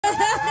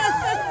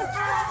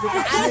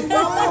I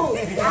know.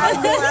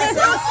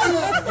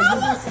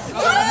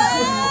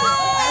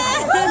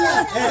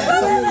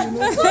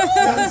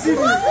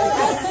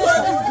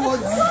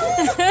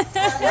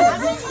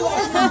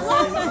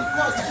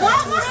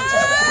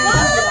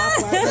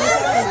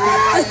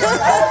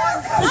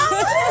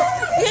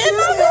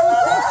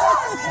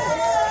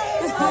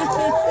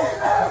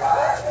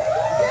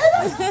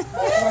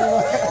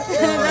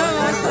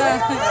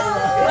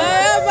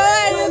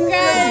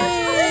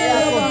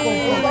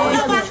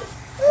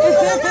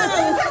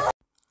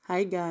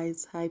 Hi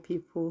guys, hi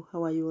people,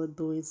 how are you all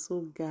doing?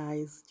 So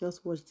guys,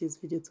 just watch this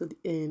video to the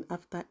end.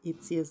 After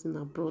 8 years in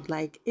abroad,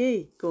 like,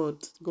 hey,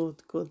 God,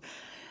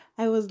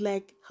 I was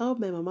like, how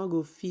my mama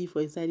go feel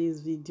for inside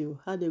this video?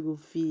 How they go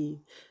feel?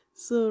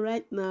 So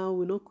right now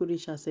we not could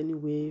reach us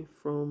anyway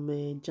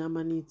from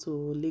Germany to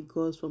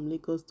Lagos, from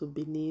Lagos to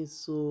Benin.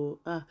 So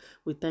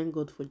we thank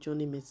God for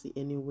Johnny Mercy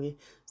anyway.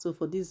 So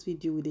for this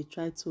video we dey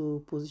try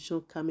to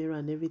position camera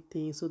and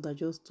everything so that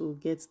just to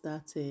get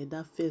that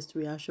that first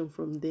reaction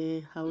from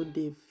them, how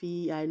they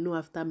feel. I know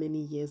after many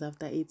years,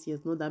 after 8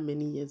 years, not that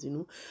many years, you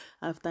know,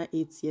 after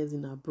 8 years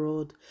in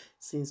abroad,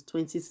 since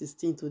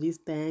 2016 to this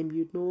time,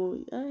 you know.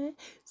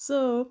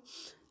 So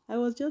I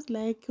was just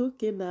like,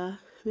 okay, now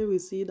maybe we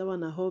see that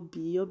one a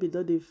hobby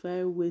don't dey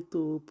find way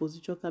to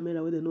position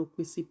camera where they no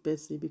quick see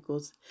person,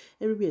 because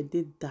everywhere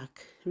did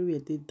dark,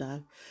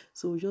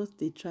 so we just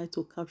they try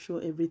to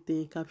capture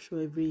everything,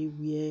 capture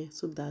everywhere,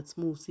 so that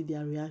we see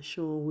their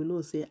reaction. We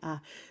know say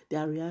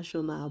their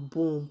reaction are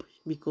bomb,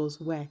 because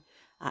why?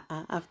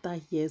 After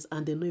years,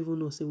 and they don't even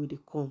know say we they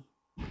come.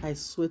 I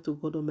swear to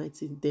God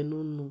Almighty, they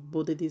don't know,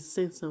 but they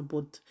sense am,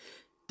 but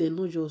they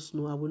no just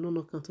know. I will not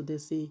knock until they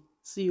say,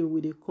 see you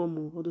with a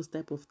come, all those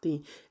type of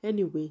thing.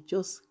 Anyway,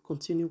 just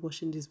continue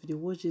watching this video.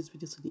 Watch this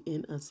video to the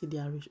end and see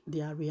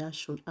their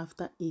reaction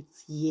after 8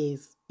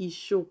 years. It's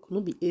shock.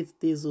 Not be 8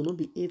 days or not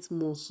be 8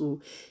 months.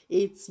 So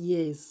 8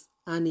 years.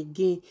 And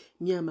again,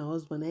 me and my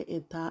husband, I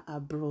enter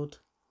abroad.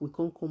 We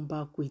can't come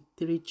back with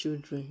 3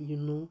 children, you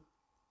know.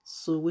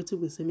 So wait till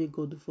we say, may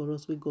God do for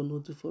us, we God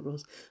not do for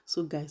us.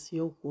 So guys,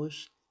 you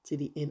watch till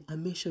the end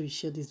and make sure you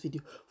share this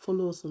video.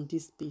 Follow us on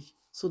this page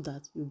so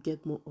that you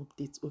get more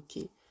updates.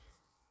 Okay.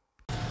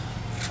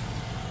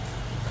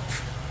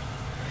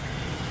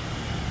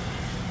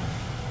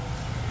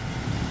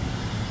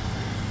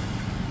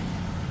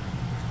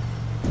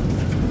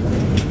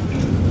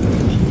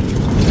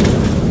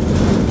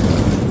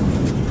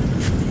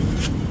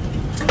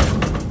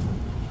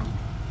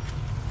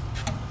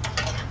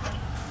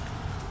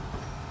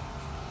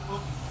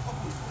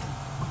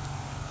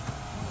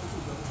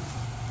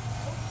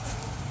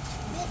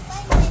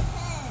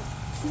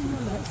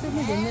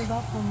 They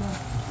never come out.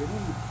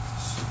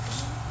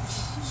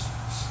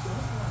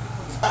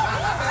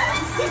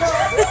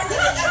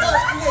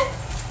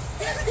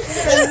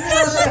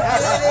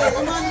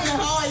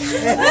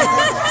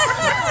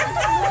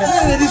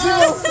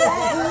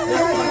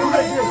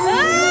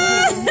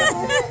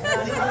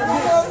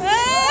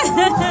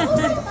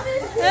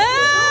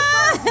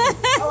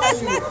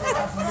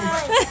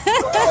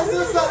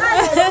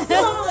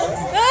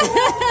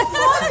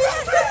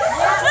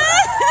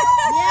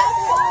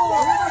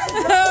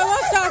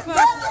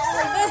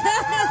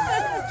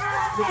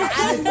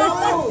 I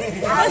know.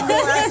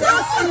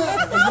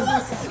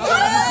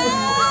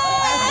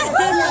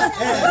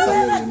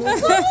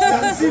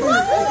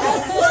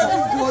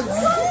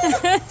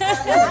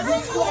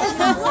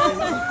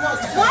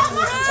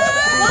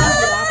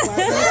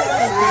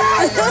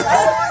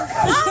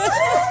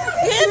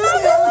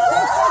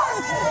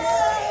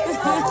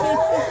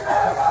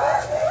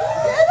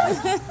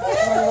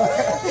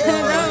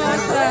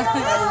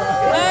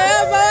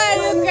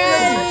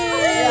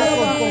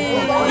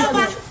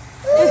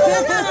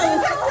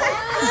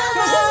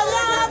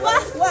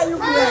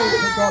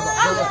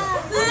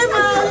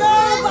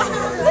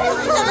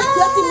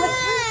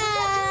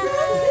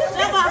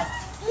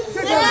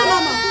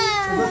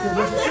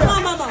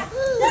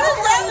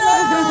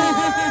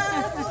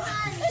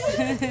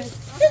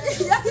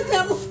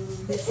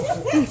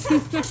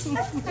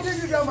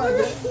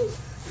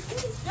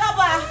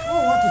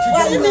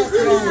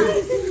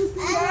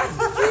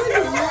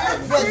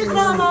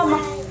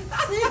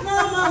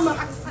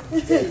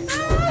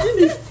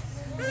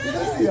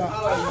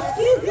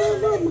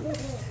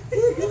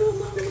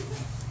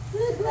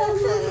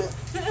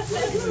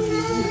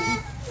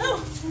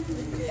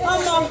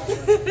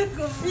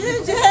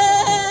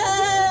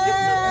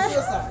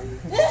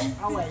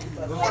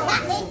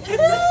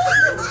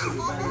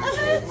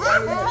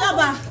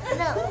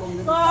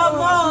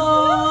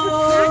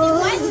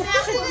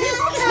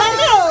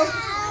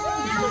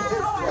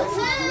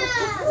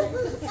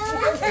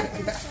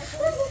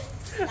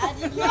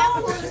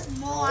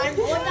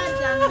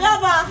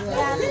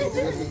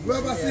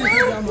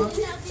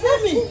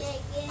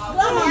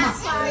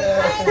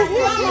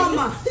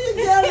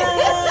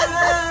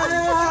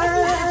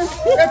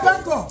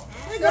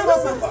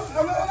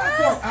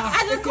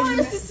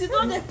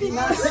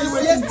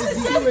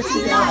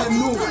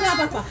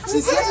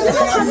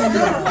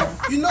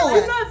 You know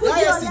what? That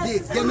yesterday,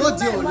 they're not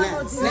there online.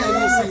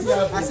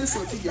 I say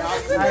something.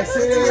 I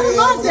say, they're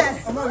not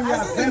there online. I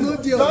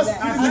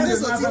say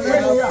something.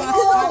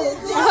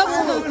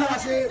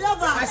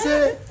 I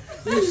say,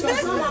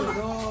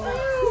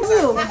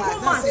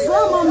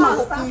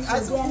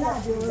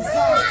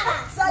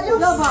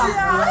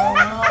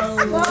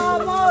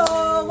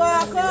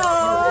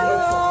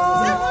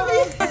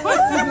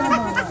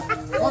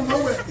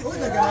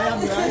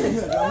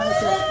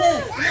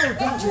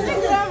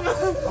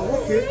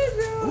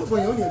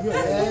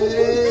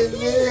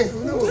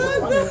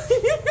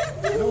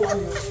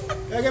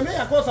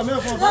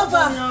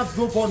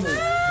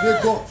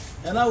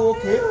 and I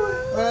okay.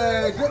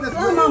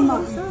 Grandmama,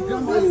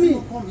 grandma,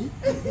 you come in.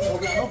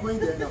 We are not going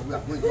there now. We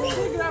are going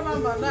there.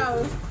 Grandmama now.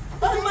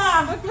 Mama,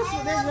 what is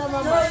your name,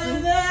 grandmama?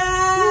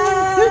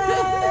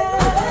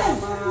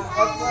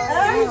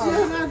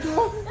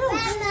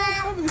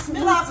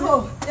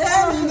 Miracle.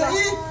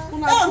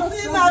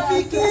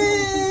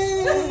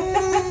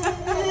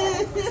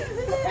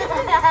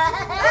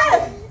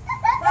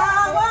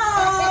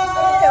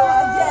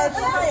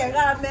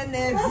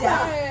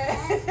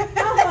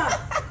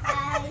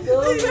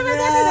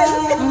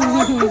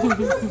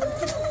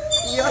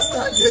 You're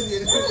starting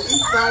to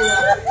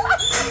tired.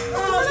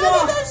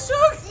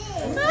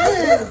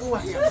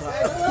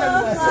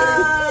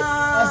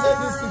 I said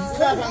this is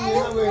not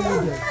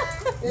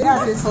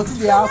yeah, it's what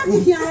they are.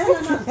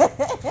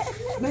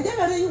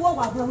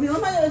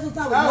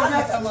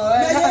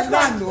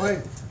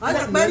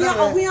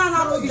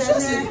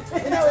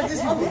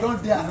 These people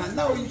don't dare.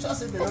 Now you just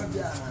say they don't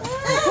dare.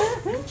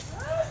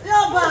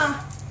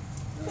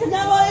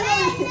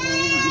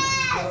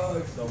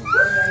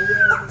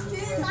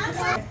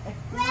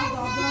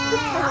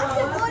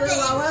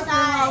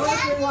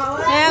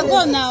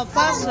 Go now,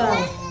 Pastor.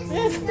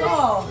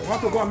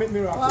 Want to go and make me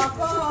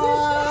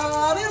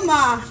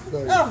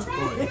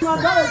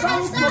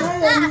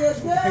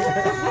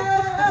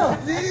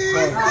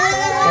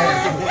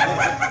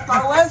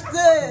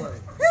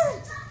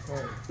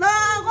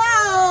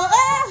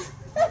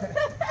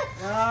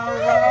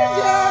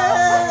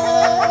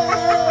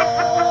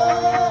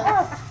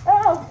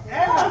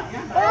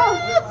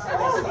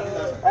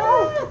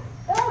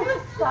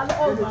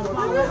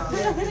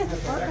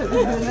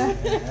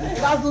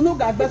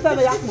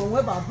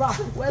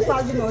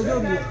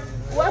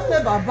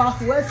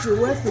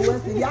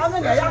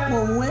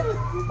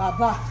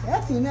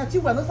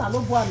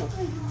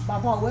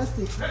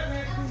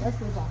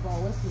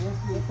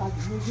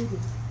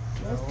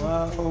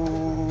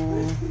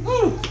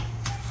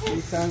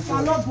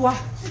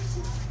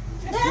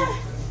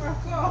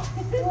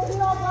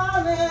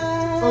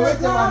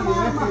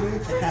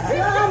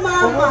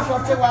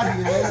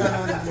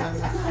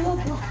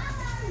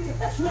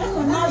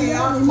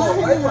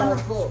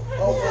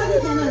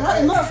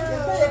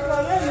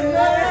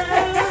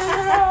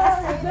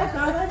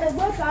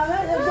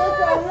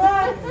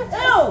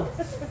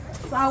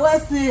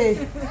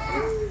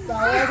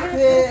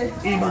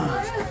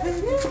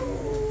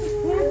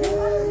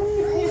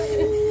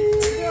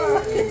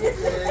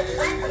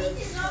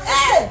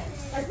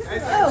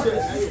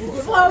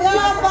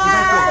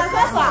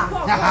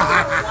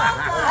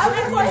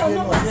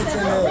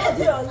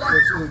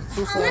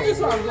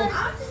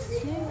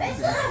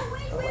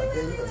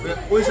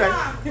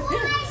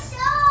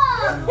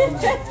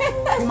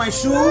For my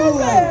shoe.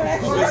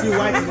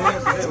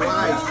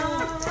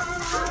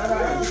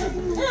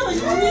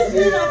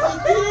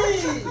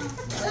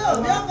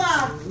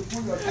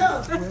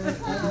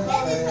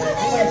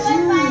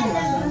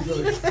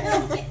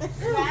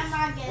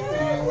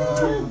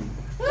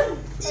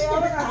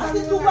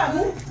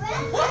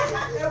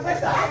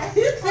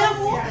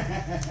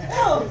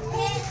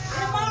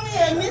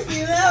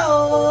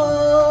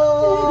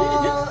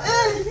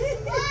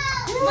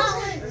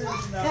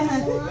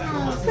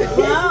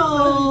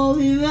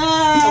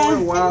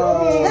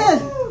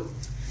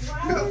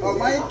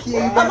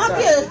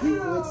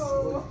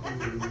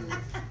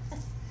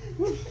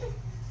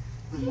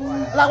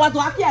 La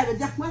watu aki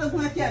abeja, mwana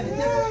kuna aki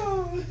abeja.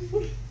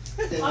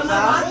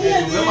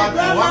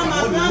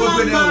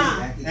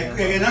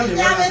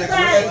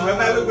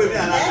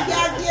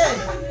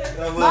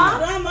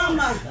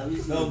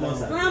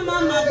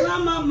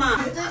 Grandmama.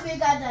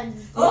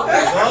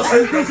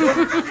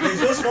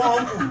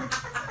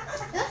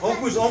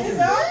 Uncle is uncle.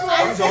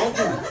 He's your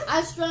uncle.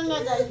 I'm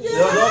stronger than you.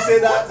 No, don't say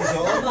that. It's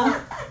your uncle.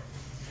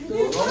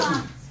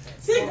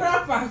 See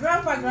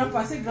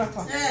grandpa, see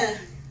grandpa.